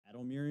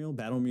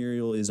Battle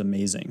Muriel is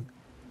amazing.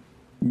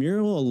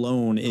 Muriel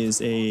alone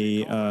is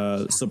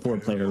a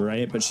support player,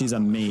 right? But she's a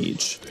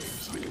mage.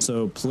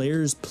 So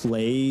players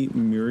play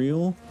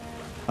Muriel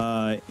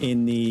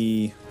in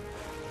the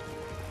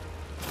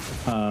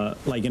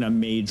like in a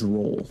mage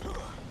role.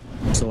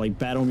 So like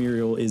Battle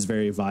Muriel is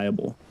very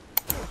viable.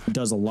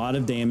 Does a lot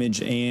of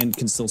damage and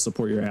can still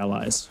support your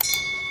allies.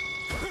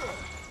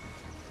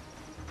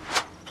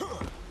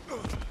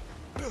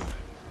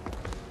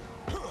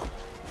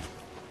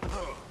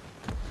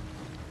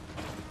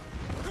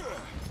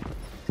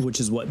 Which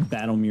is what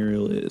Battle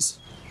Muriel is.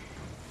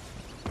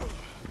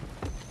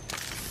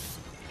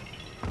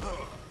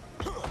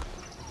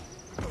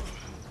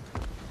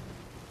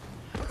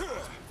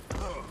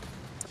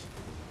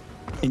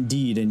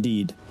 Indeed,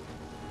 indeed.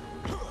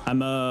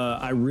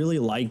 I really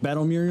like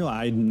Battle Muriel.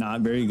 I'm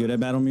not very good at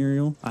Battle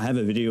Muriel. I have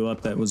a video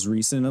up that was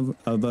recent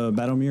of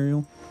Battle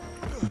Muriel.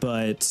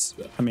 But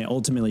I mean,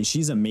 ultimately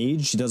she's a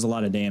mage. She does a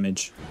lot of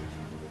damage.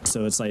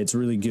 So it's like, it's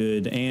really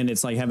good. And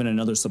it's like having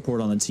another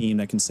support on the team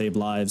that can save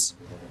lives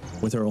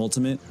with her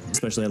ultimate,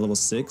 especially at level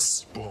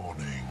 6.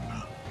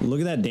 Look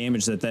at that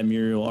damage that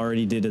Muriel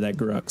already did to that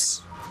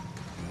Grux.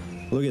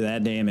 Look at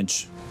that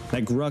damage.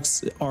 That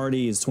Grux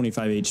already is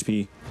 25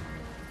 HP.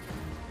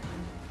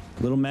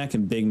 Little Mac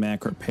and Big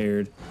Mac are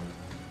paired.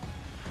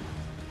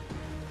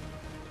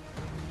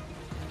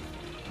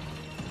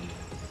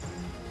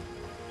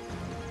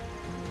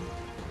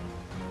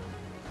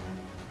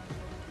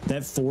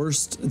 That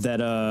forced that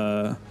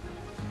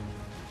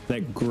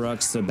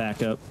Grux to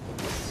back up.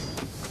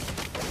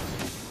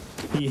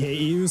 He hit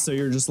you, so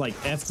you're just like,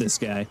 F this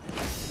guy.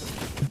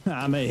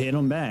 I'm gonna hit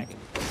him back.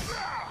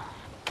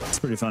 It's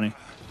pretty funny.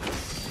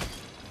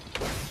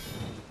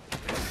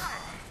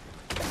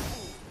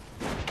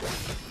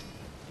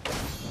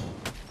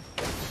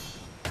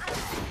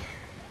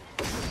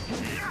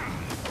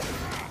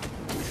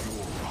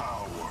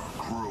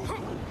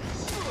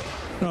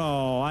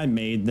 Oh, I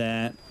made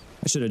that.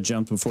 I should have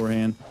jumped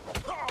beforehand.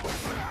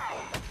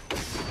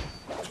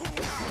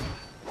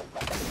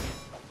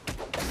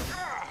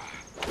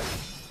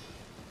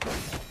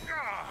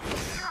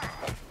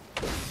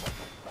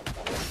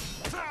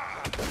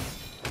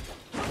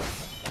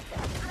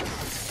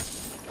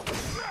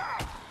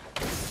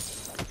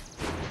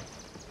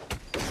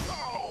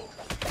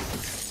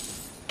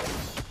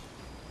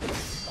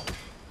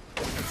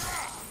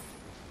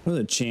 What are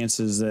the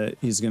chances that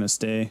he's gonna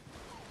stay?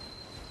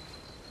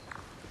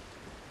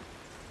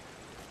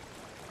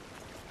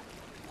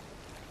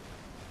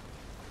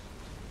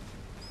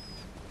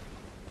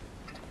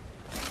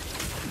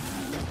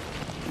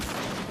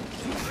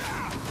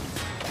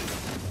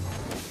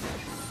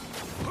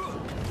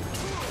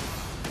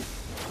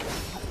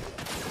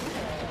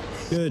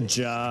 Good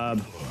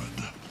job.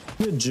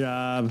 Good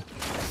job.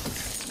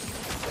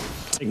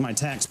 Take my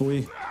tax,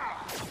 boy.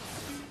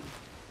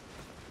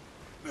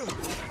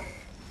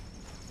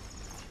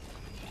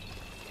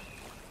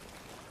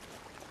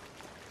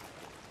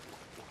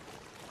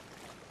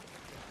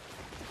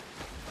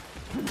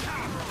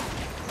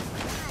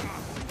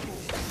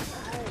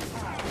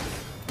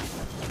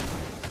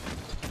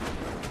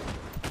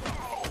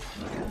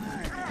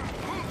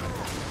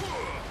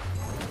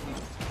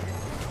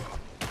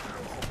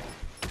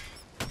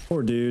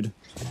 Poor dude.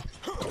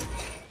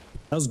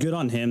 That was good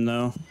on him,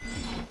 though.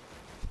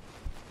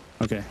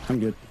 Okay, I'm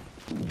good.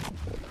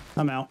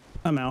 I'm out.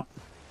 I'm out.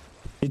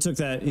 He took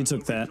that. He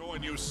took that.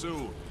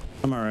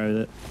 I'm alright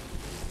with it.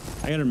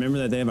 I gotta remember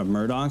that they have a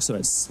Murdoch, so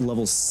at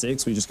level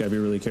 6, we just gotta be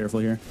really careful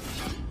here.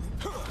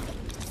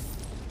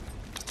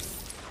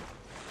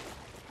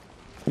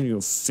 I'm gonna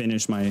go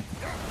finish my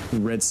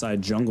red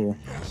side jungle.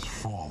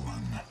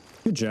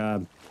 Good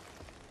job.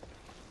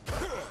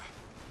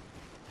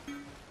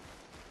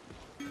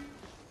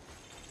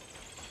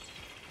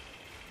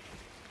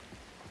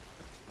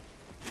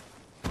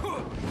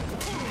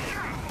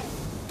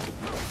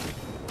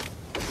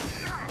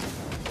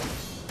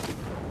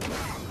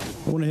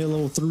 I want to hit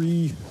level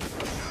 3.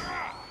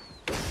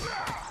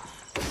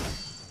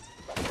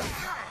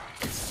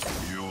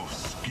 Your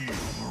skill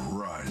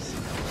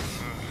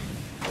rises.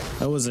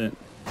 That wasn't.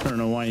 I don't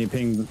know why he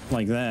pinged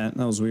like that.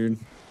 That was weird.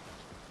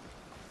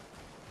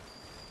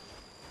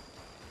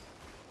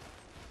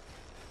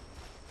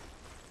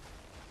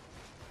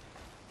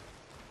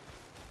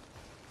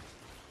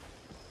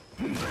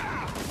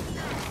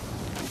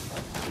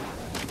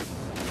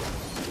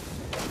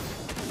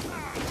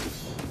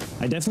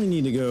 I definitely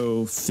need to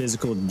go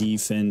physical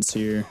defense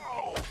here.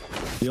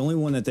 The only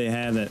one that they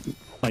have that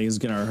like is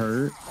gonna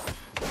hurt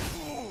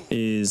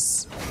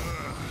is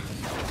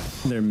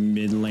their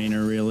mid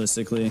laner,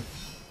 realistically.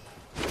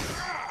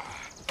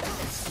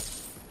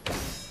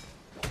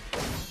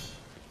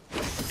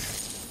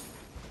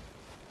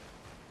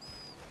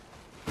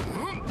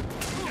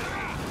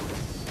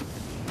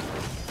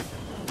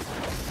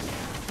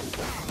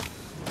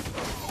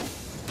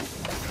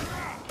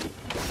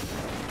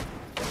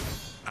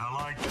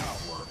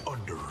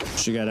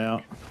 She got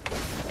out.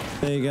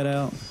 They got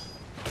out.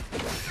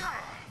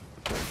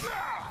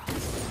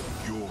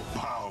 Your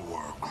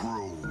power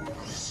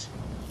grows.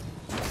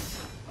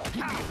 I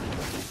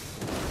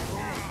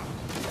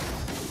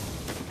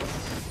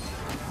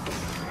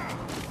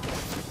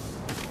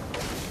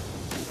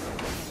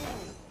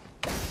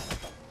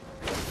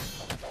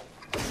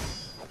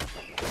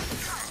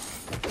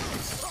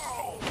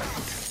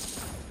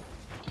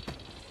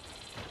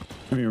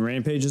mean,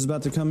 Rampage is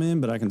about to come in,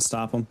 but I can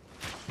stop him.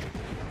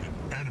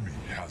 An enemy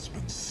has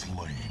been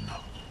slain.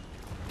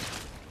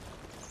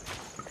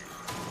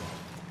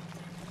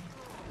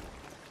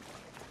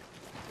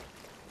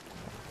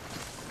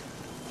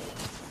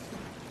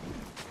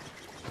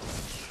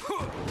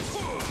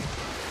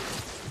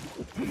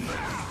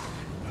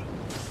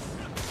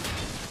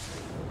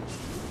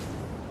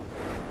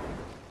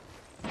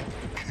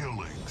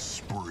 Killing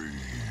spree.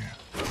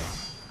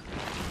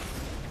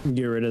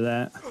 Get rid of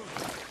that.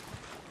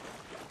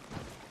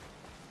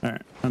 All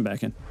right, I'm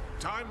back in.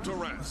 Time to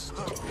rest.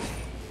 An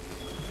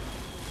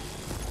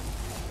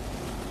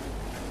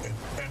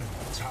enemy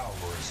tower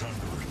is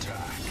under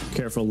attack.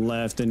 Careful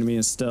left, enemy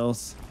is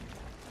stealth.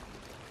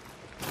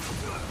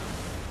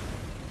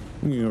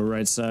 I'm gonna go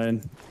right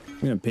side. I'm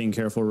gonna ping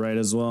careful right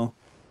as well.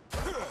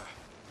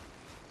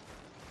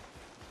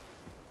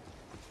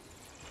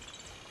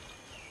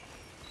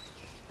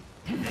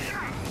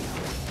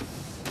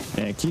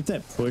 Yeah, keep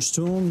that push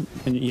to him.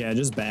 And yeah,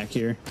 just back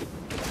here.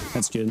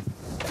 That's good.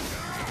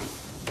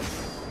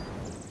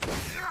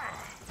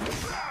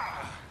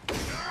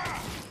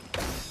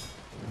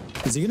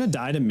 Is he gonna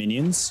die to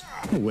minions?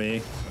 No way.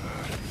 I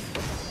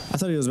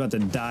thought he was about to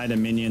die to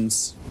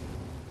minions.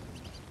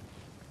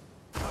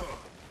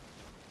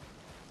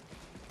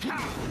 That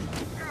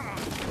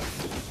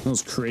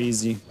was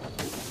crazy.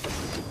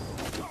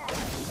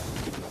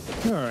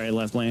 All right,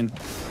 left lane.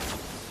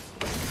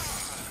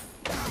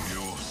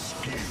 Your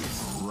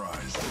skill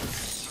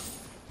rises.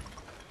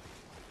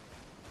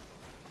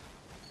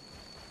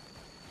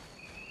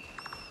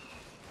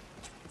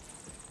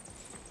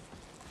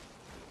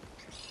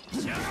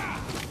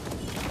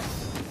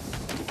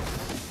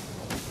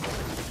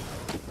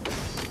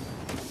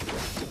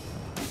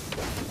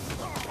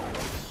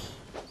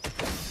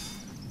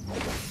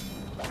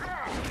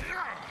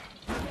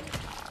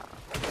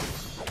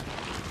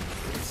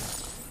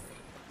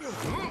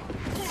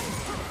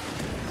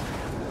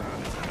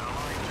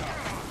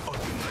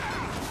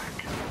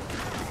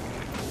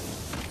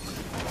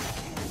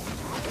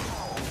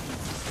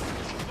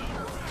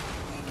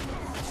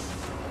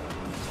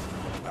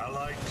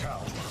 Allied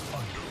tower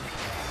under attack.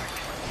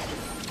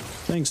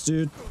 Thanks,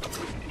 dude.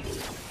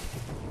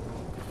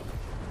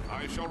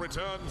 I shall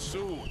return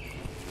soon.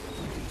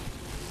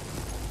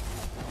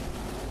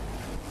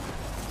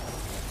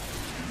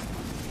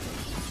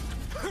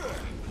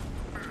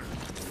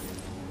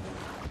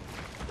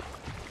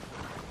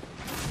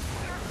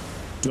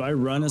 Do I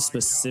run a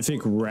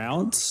specific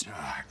route?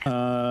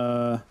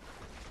 Or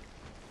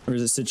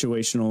is it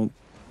situational?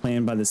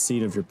 Plan by the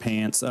seat of your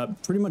pants?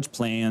 Pretty much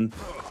plan.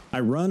 I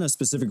run a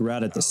specific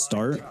route at the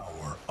start,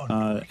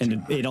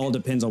 and it all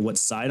depends on what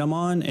side I'm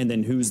on and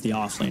then who's the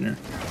offlaner.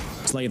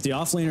 So like if the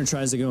offlaner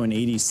tries to go in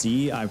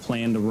ADC, I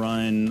plan to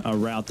run a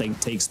route that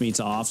takes me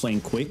to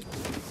offlane quick,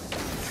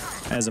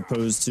 as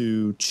opposed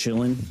to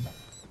chilling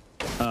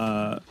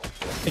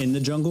in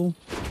the jungle.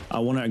 I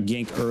want to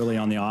gank early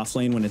on the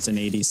offlane when it's an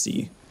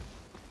ADC,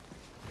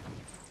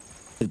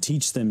 to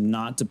teach them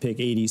not to pick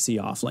ADC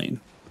offlane,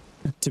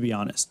 to be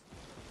honest.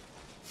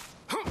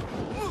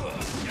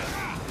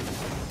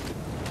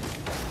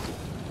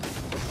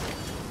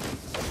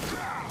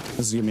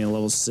 This is gonna be a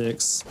level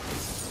 6.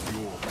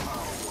 Your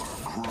power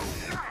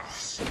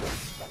grows.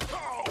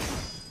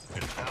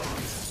 An ally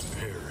has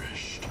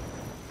perished.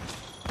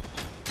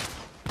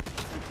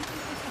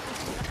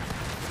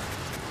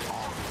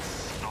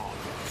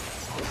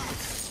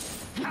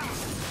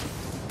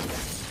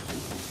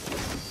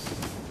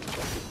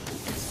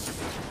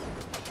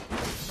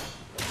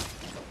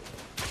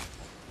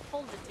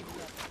 Hold it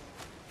together.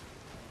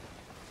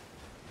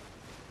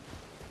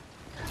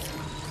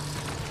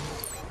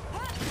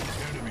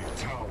 Enemy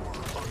tower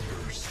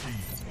under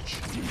siege.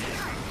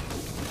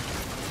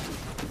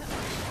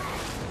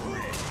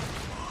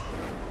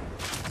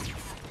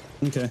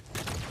 Okay. Enemy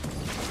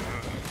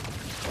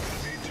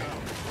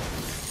tower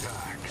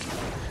attacked.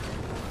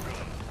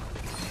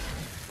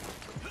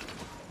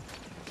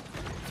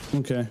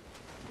 Okay.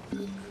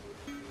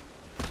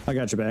 I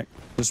got your back.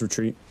 Just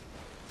retreat.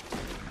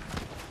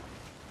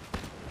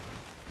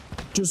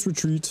 Just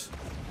retreat.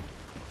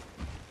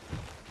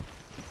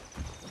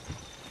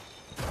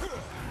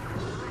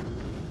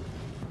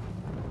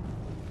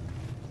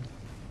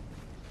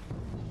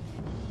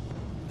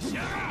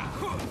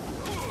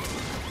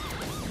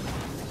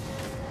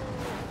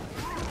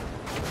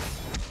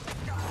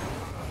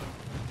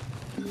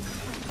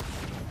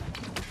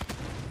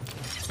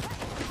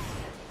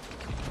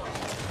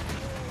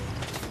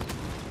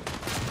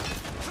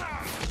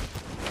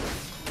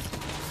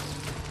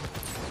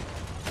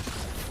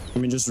 I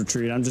mean, just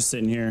retreat. I'm just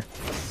sitting here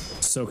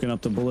soaking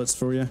up the bullets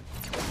for you.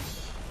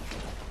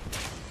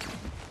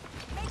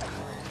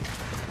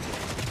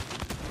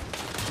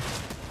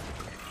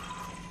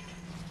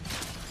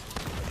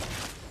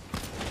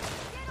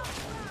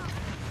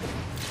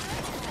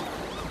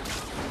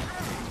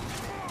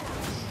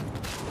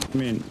 I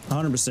mean,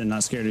 100%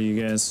 not scared of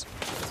you guys.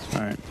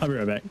 All right, I'll be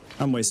right back.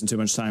 I'm wasting too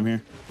much time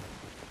here.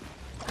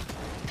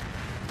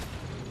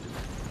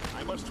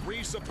 I must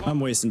resupply. I'm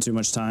wasting too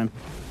much time.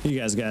 You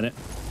guys got it.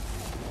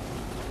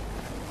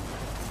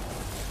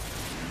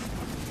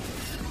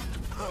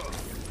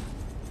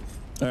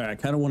 All right, I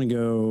kind of want to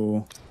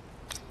go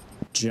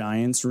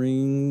Giant's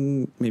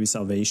Ring, maybe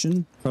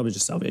Salvation. Probably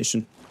just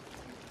Salvation.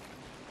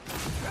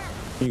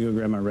 Let me go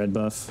grab my red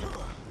buff.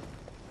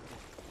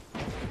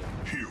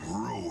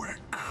 Heroic.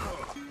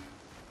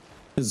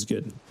 This is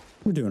good.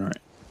 We're doing all right.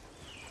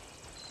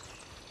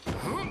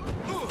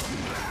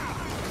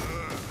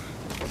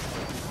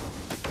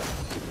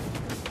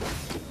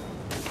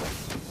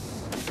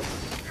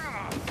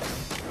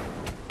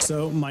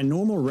 So my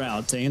normal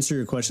route, to answer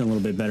your question a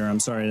little bit better, I'm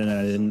sorry that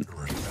I didn't.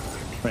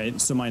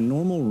 Right, so my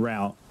normal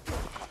route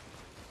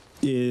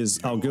is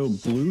I'll go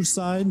blue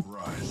side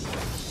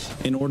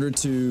in order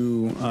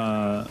to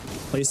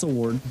place a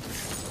ward.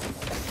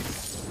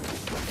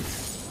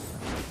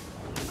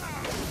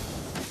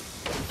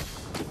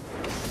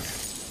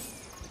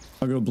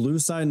 I'll go blue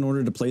side in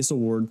order to place a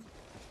ward,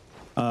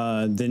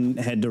 then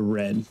head to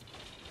red.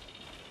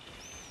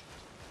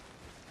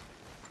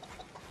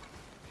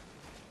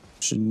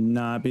 Should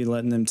not be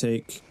letting them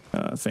take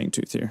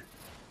Fangtooth here.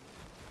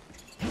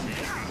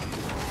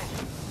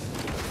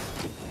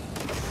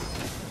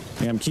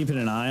 I'm keeping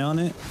an eye on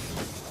it.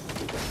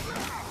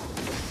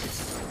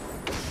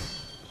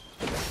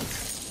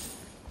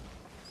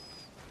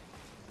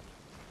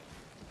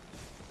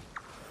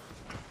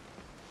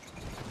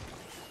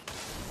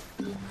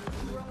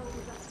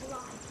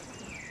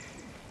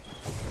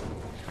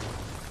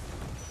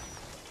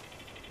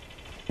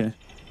 Okay.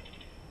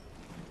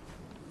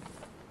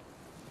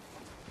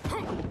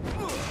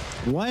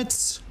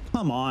 What?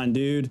 Come on,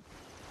 dude.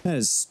 That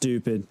is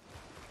stupid.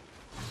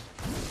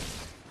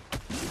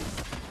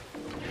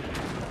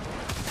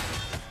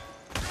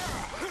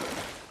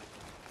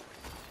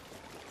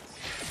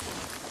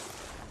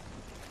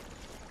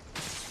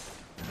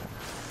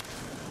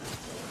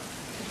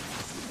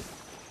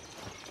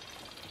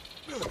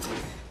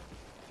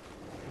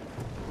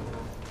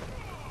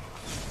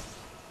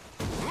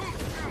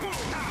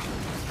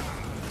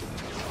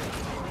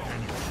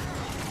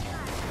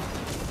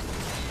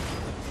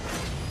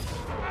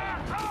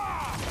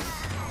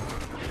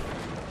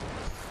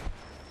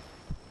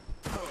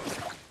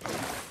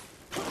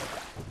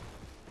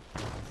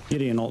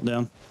 Gideon ult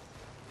down.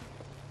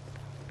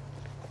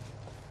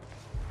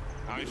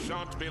 I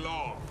shan't be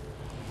long.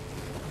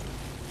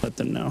 Let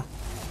them know.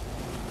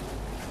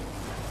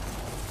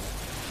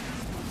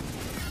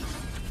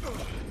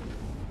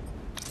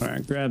 All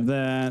right, grab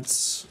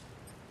that.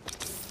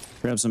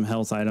 Grab some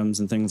health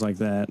items and things like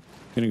that.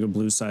 Gonna go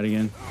blue side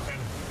again.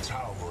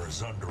 Tower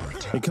is under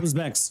attack. It comes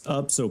back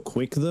up so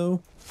quick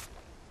though,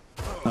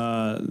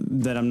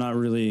 that I'm not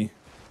really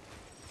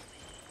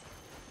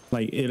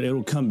like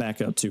it'll come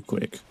back up too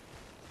quick.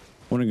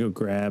 I want to go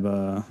grab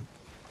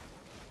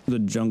the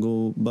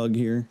jungle bug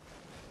here.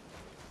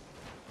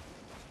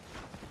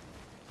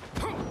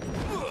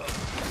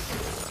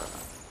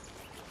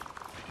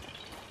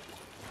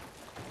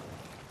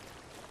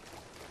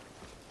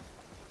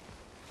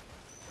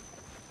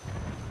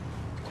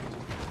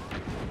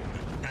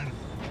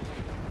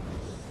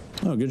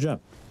 Oh, good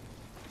job.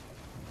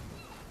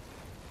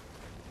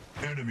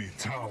 Enemy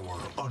tower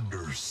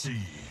under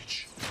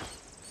siege.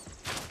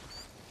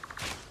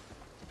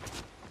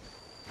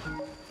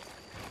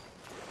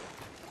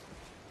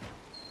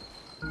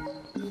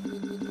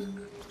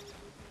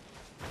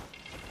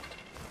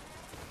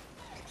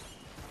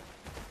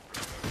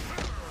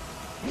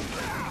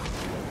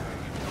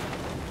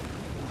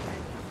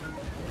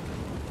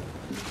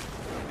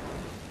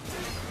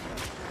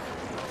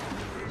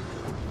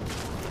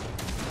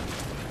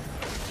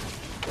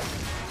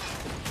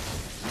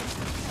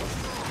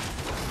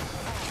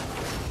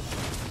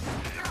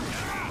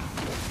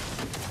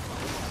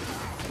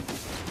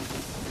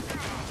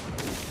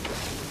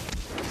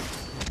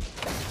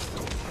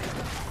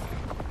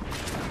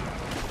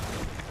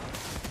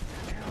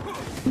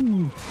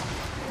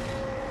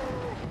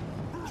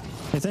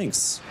 Hey,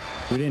 thanks.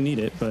 We didn't need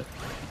it, but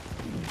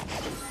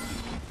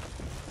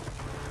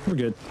we're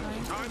good.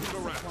 Time to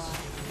rest.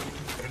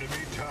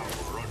 Enemy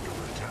tower under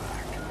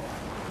attack.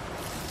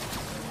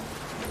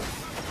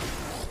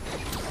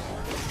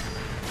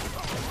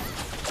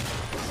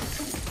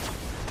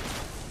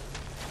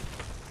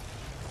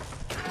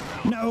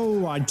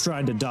 No, I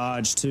tried to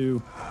dodge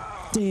too.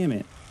 Damn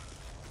it.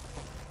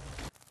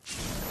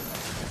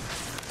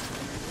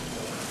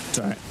 It's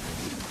all right.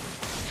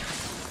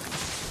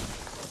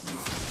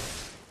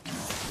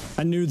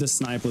 I knew the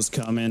snipe was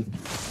coming.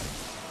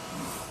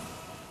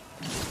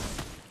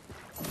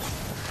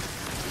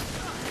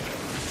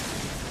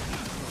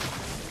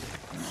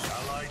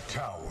 Allied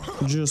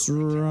tower. Just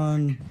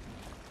run.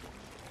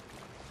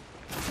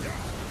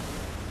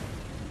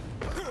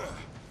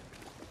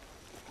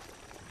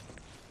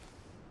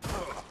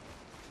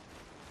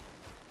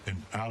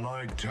 An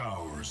allied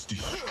tower is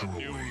destroyed.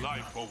 New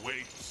life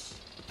awaits.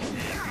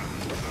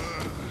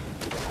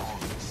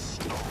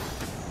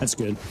 That's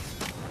good.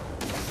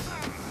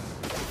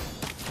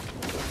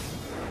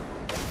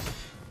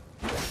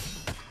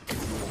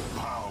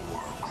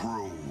 Power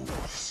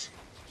grows.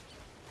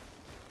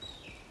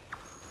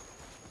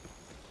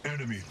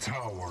 Enemy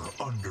tower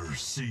under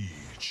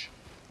siege.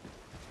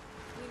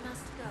 We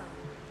must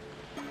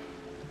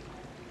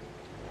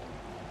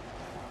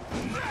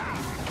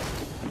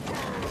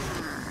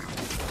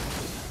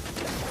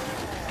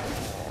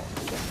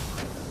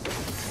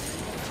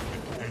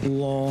go.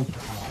 Lol.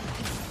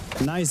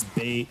 Nice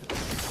bait.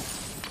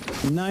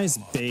 Nice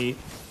bait.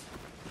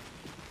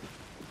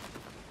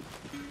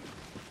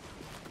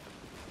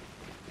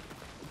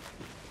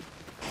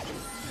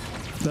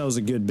 That was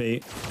a good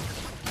bait.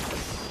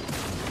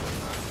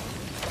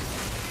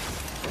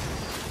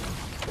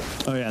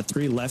 Oh yeah,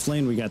 3 left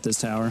lane. We got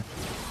this tower.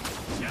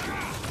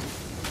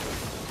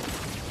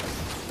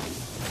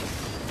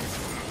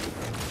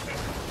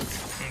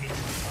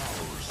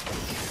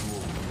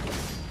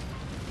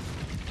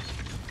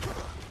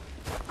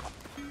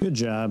 Good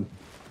job.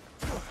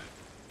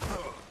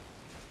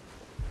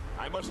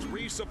 I must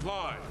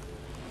resupply.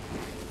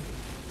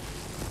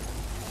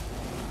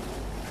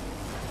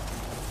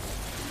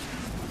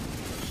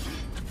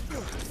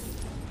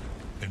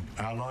 An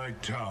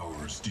allied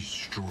tower's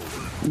destroyed.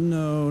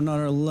 No, not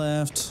our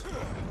left.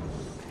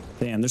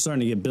 Damn, they're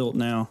starting to get built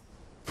now.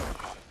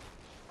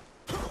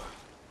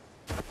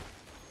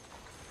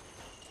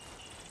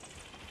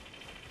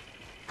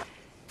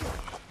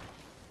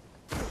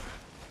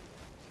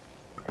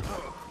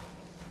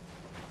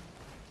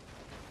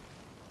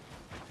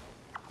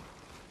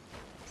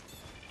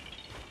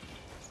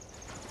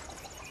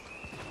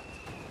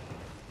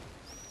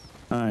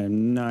 I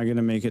am not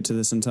gonna make it to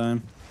this in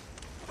time.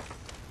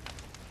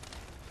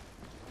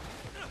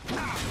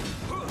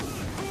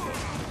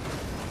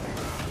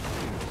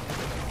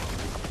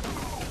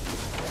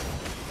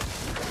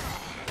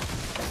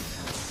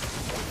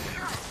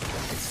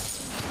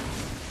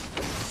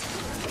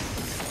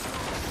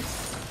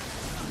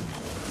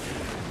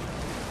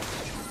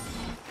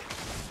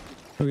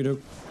 Okie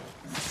doke.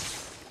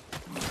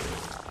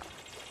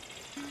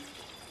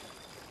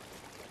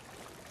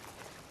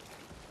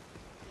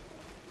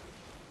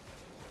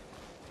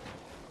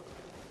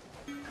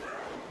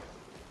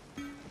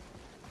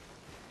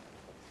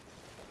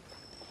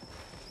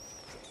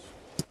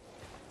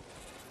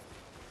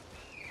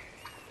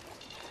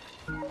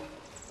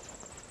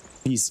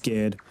 Be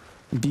scared.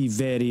 Be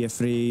very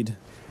afraid.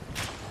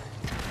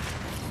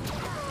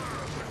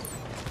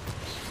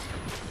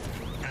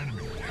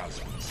 Enemy has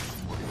been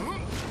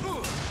slain.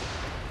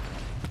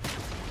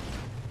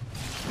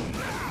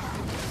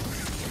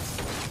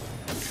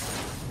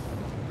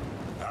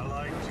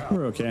 Allied tower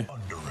We're okay.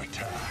 under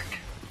attack.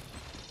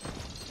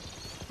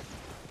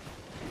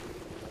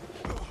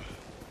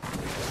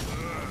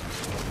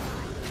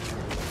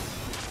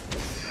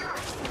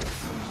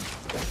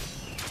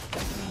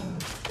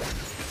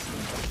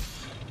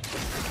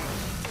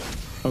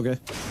 Okay.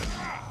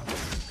 I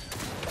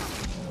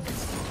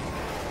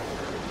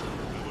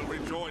will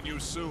rejoin you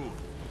soon.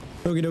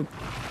 Okie doke.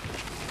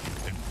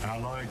 An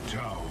allied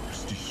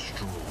tower's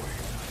destroyed.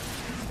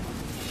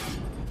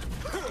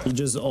 He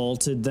just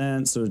ulted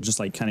that, so it just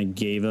like kind of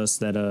gave us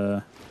that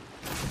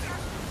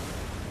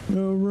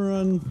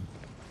run.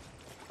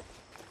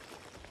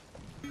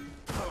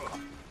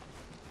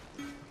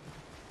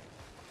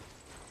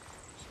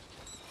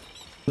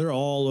 They're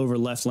all over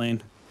left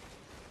lane.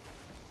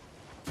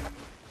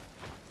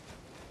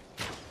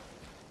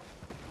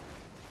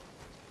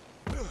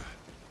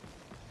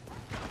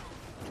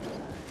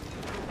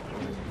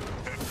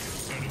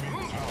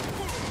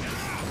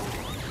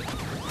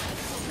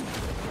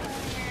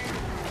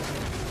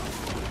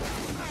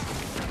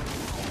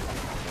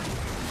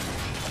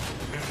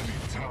 Enemy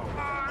tower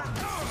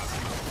under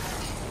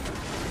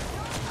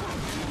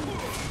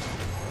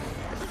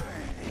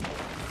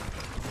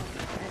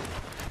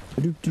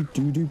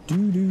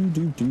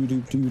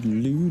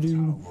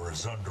tower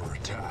is under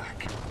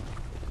attack.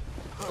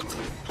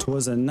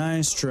 Twas a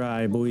nice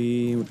try,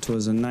 boy.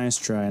 Twas a nice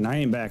try, and I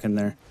ain't back in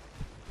there.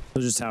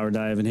 They'll just tower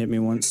dive and hit me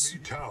once.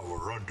 Enemy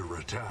tower under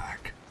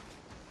attack.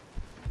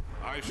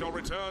 I shall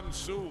return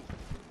soon.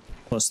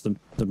 Plus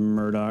the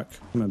Murdoch.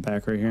 I'm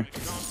back right here.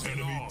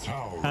 Enemy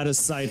tower. Out of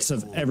sight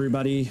of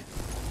everybody.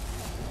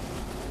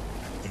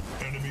 An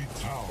enemy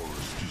tower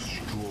is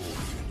destroyed.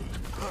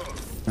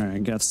 All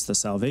right, got the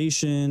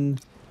salvation,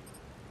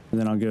 and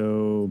then I'll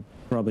go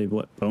probably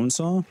what,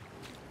 Bonesaw.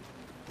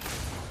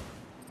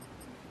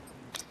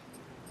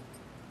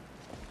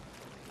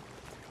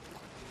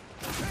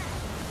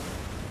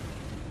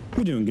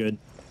 We're doing good.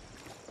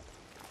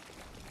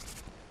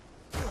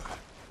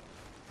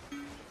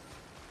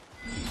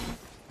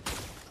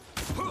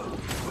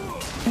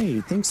 Hey,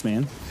 thanks,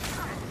 man.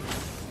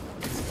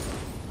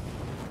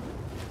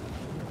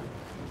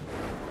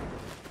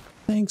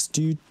 Thanks,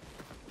 dude.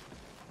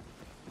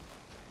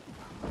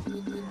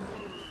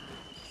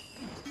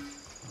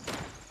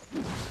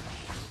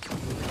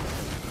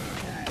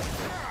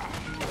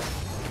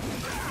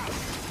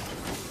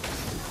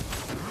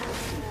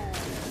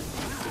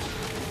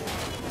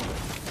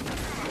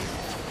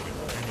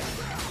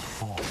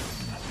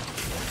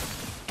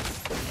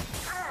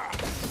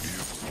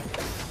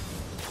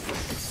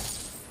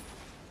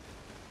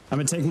 I'm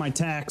gonna take my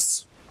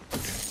tax.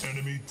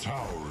 Enemy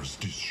towers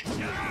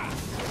destroyed.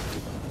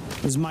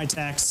 This is my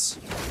tax.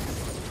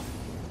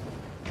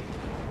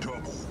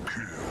 Double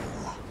kill.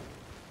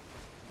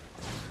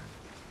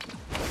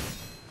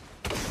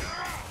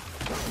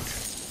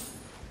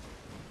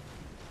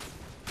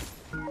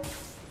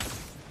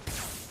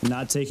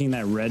 Not taking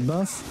that red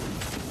buff?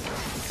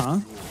 Huh?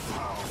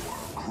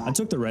 I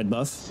took the red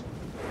buff.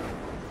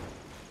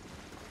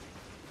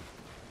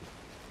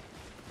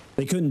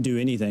 They couldn't do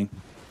anything.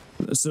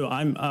 So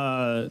I'm,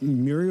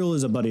 Muriel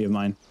is a buddy of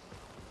mine.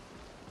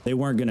 They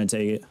weren't gonna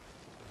take it.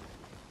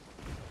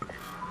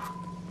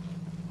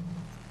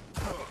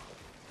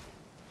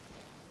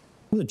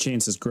 What are the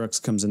chances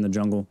Grux comes in the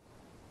jungle?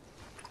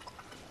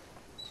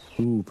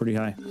 Ooh, pretty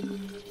high.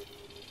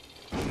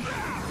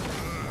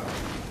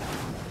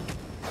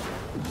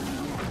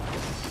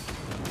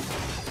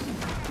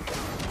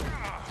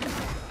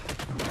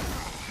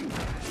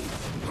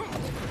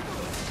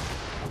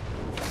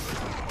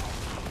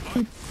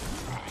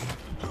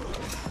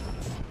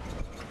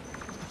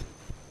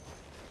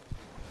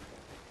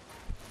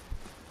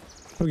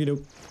 Okie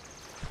doke.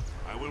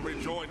 I will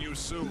rejoin you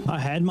soon. I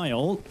had my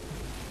ult,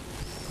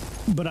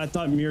 but I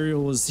thought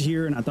Muriel was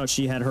here and I thought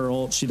she had her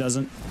ult. She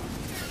doesn't.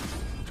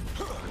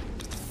 Do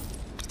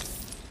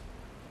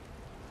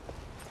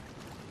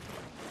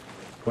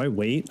I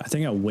wait? I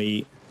think I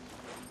wait.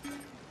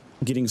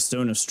 Getting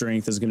Stone of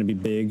Strength is going to be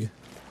big.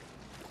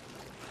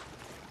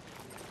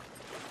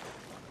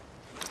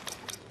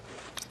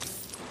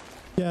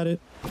 Got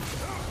it.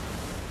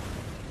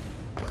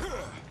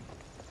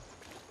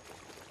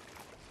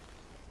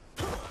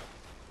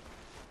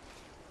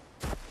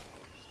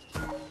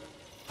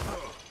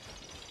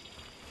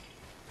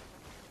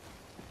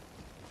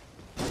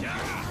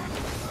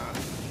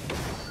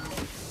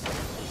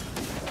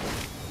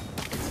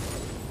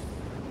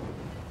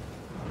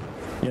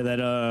 Yeah,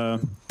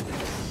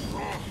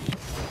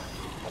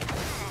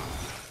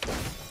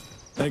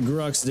 that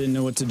Grux didn't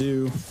know what to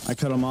do. I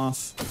cut him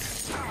off.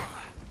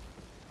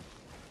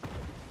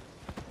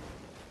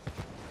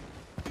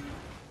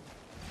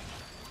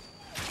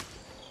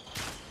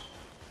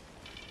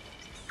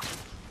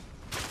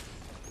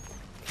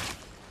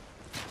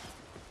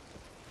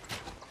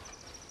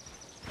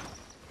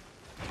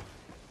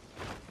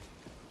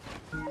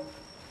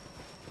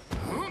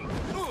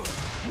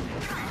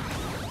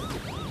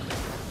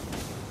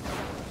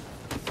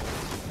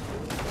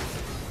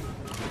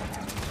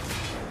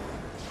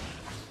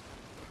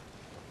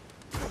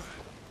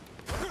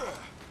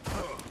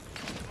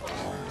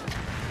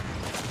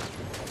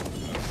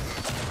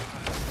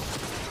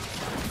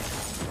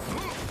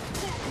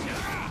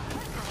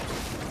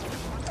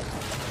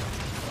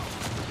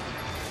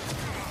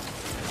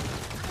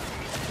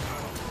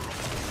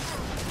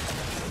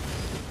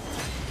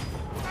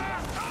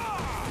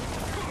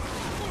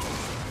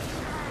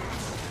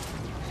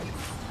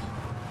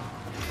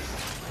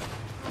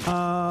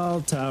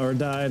 I'll tower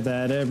dive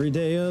that every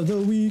day of the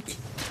week.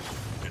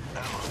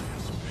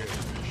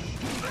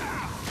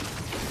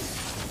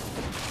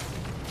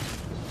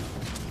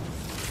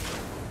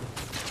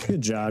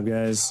 Good job,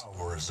 guys.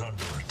 Tower is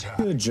under attack.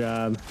 Good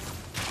job.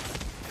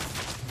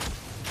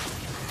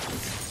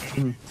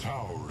 Enemy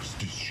towers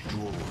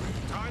destroyed.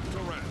 Time to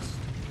rest.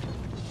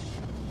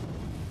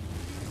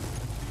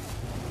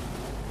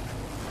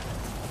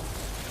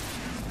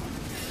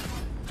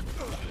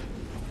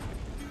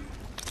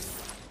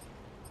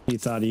 He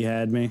thought he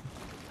had me,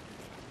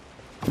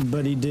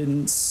 but he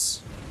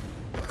didn't.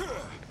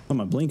 Oh,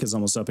 my blink is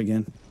almost up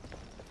again.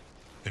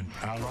 An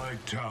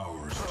allied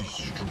tower is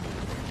destroyed.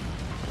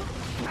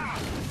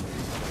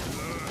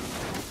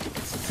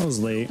 That was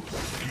late.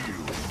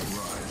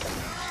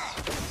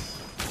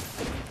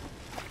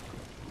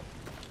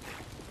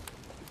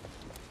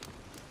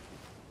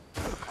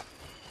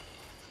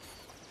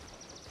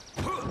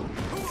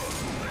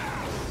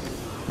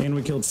 And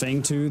we killed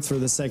Fangtooth for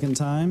the second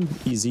time.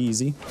 Easy,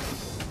 easy.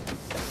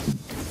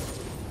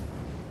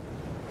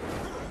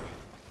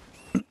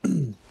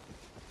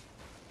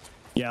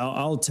 Yeah,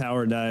 I'll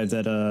tower dive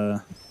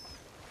that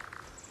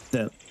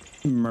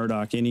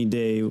Murdoch any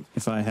day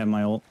if I have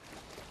my ult.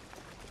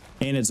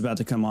 And it's about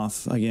to come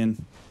off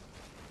again.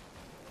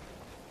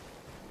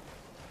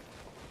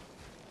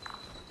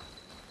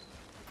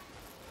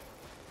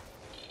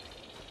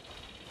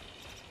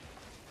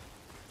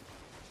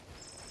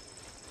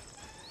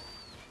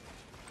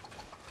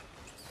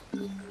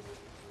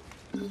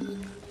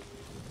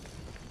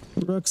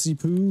 Ruxy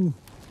poo.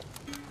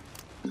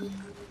 The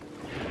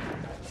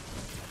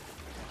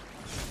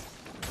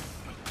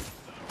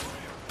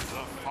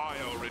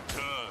fire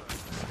returns.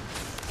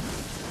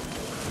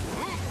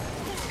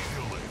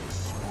 Killing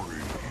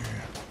spree.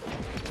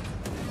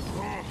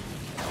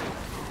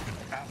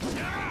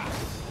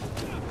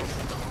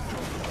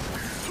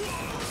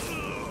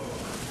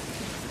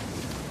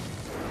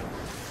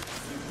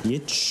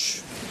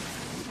 Bitch.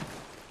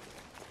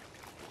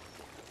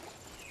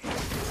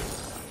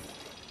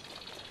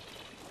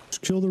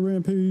 Just kill the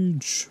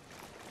rampage.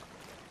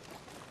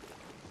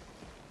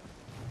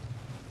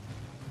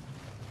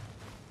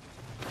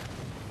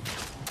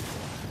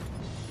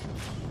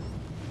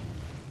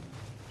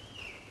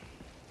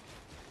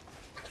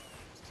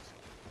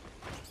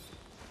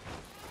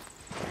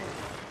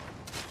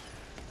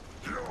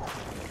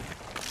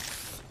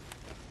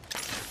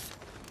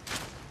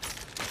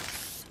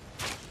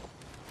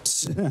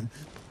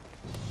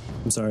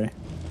 I'm sorry.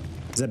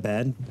 Is that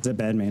bad? Is that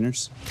bad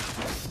manners?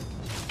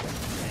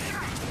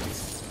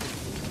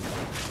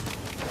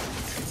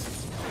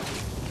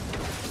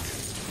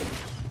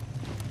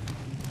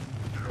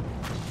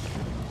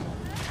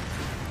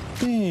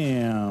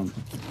 Damn.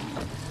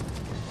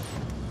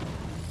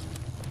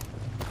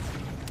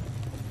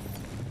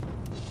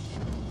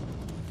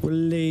 We're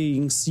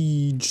laying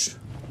siege.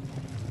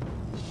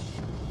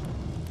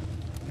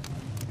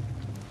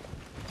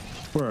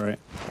 We're alright.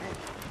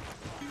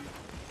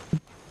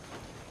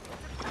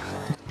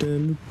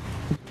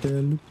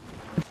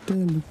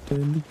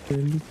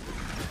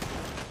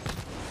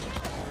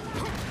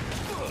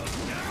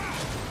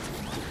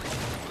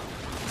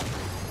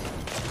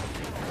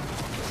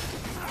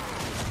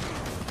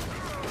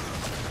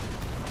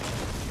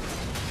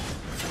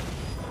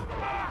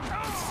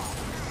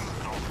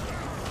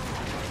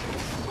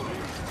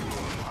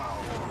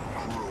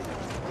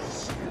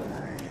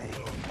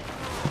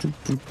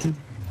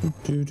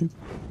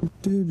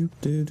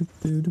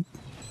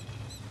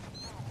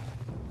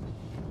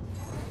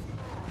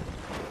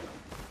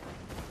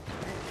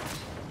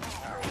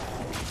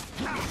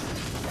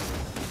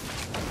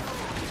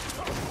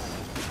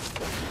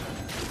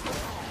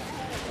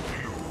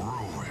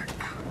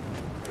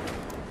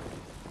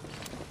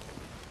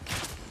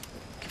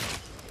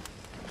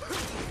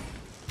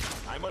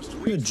 I must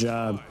reach Good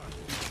job.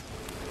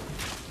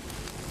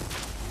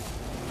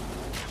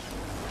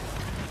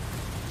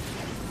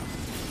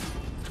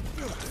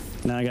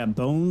 the Now I got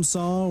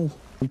Bonesaw.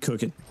 We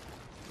cooking.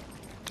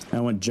 I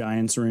went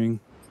Giant's Ring.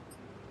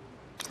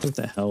 With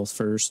the health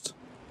first.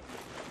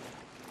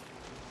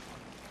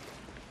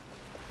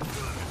 Ally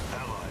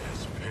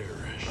has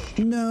perished.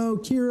 No,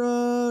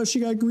 Kira, she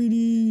got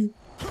greedy.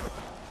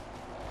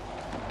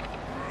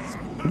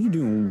 What are you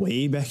doing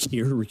way back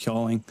here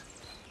recalling?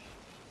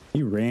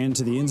 You ran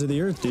to the ends of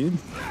the earth, dude.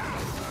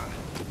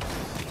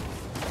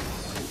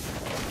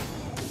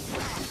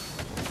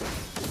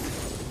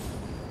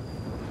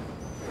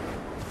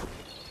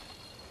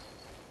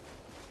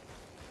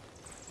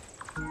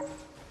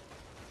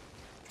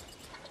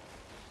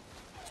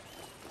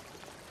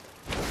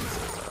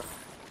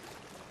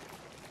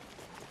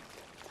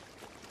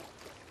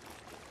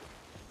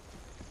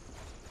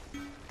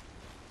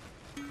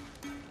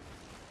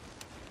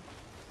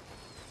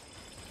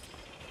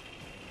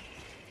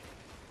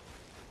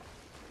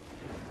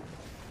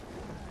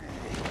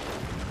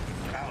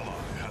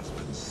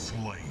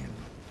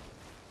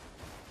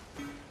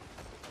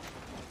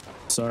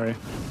 Sorry.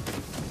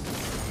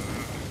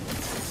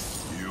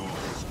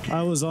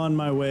 I was on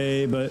my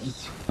way, but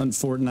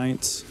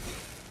unfortunate.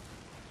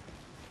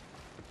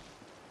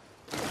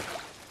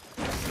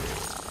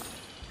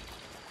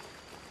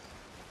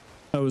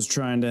 I was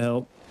trying to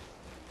help.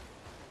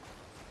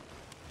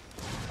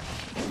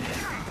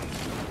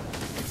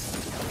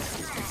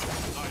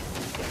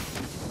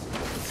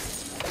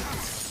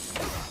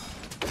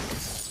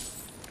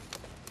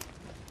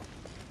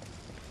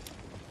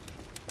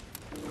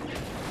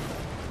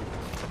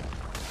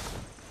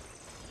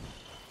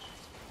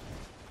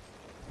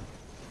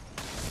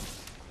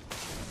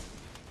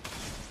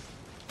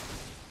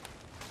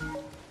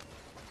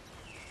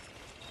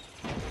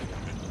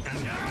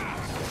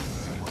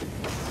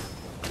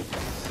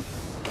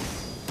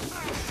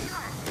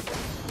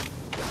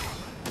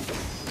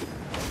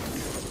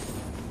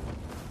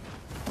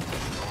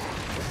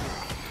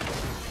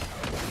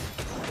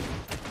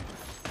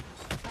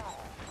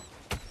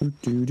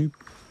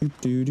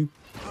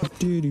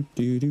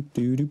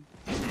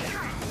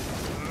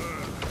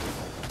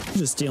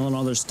 Just stealing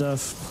all their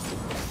stuff.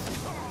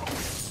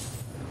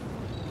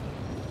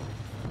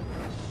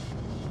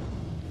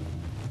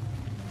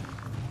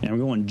 Yeah, I'm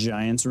going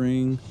Giant's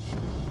Ring.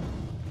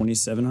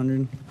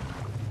 2700.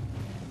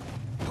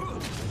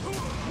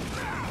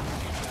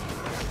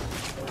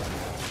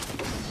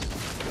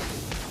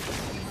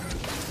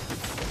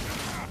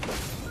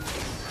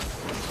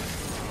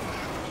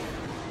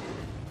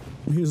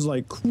 He's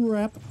like,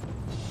 crap.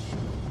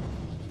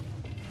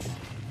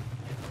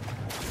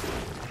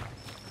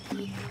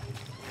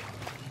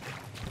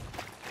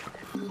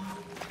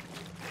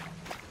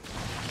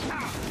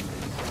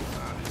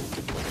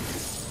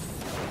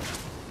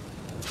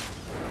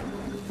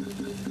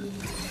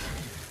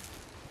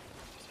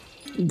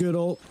 Good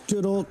ult,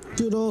 good ult,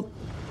 good ult.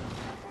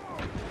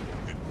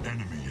 The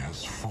enemy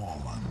has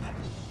fallen.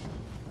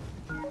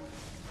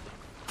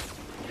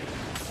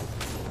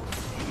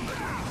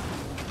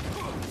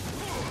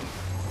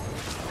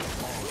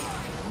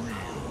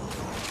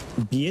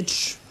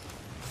 Bitch.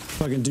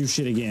 Fucking do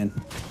shit again.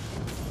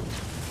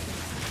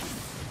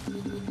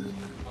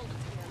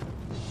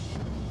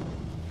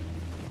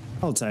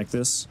 I'll attack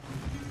this.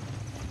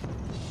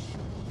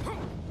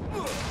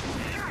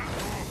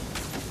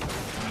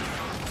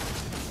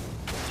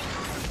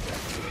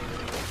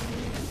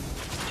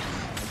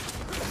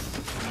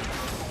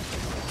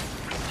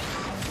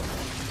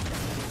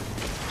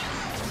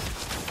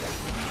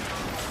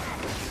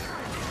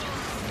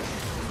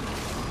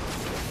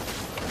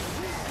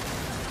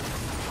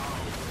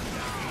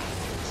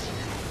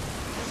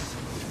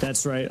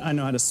 That's right. I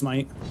know how to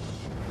smite.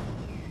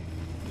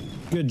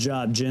 Good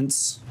job,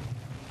 gents.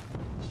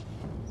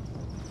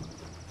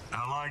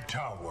 Allied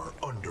tower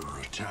under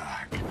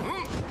attack.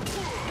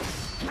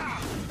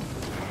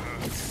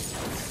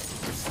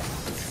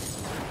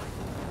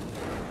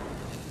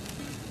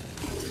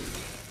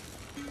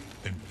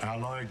 An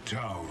allied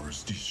tower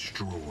is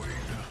destroyed.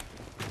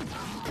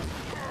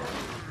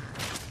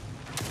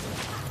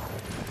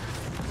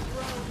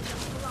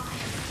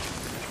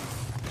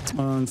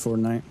 On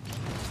Fortnite.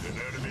 An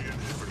enemy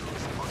inhibitor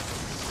is under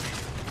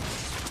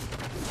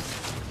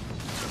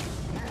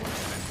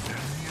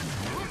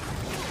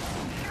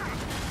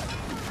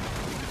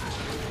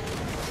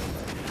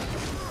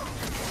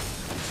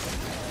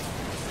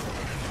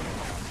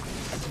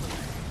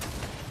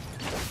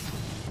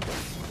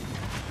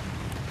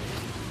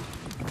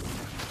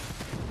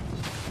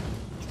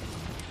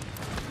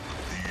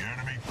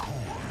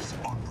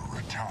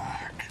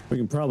We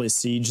can probably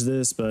siege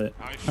this, but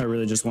I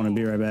really just want to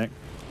be right back.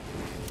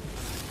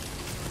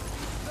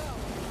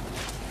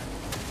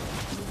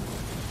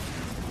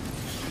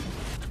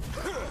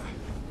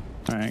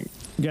 All right,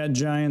 got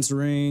Giant's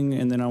Ring,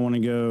 and then I want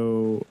to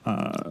go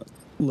a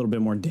little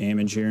bit more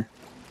damage here.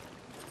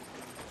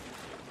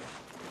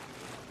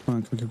 Come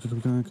on, come on, come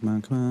on, come on, come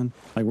on, come on.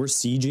 Like, we're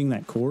sieging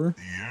that core?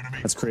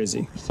 That's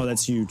crazy. Oh,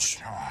 that's huge.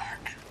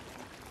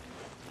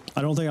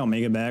 I don't think I'll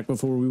make it back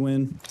before we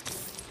win.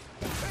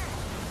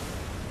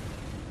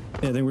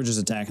 Yeah, I think we're just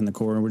attacking the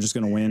core and we're just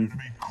gonna win.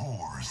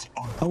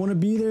 I want to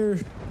be there.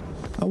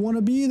 I want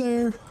to be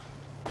there.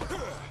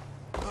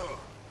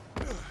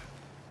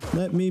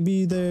 Let me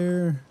be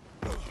there.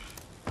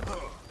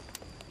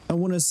 I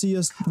want to see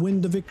us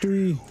win the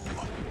victory.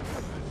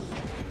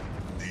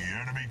 The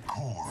enemy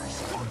core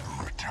is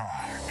under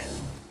attack.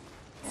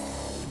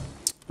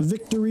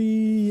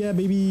 Victory, yeah,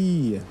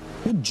 baby.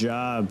 Good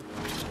job.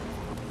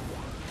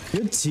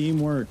 Good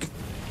teamwork.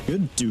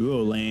 Good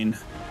duo lane.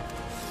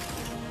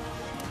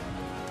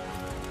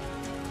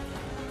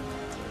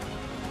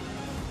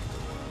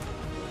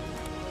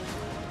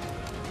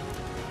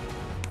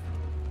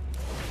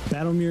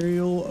 Battle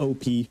Muriel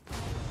OP.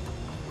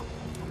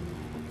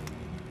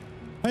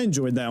 I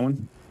enjoyed that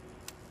one.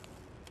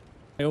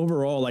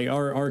 Overall, like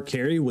our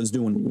carry was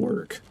doing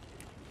work.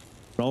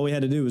 But all we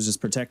had to do was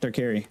just protect our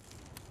carry.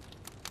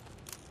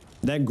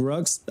 That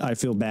Grux, I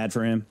feel bad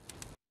for him.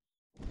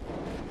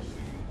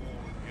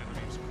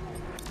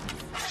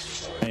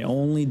 I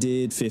only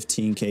did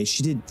 15k.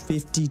 She did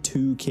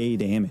 52k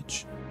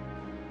damage.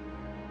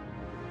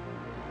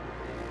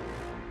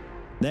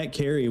 That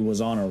carry was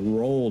on a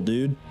roll,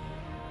 dude.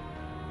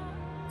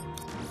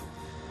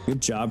 Good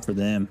job for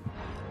them.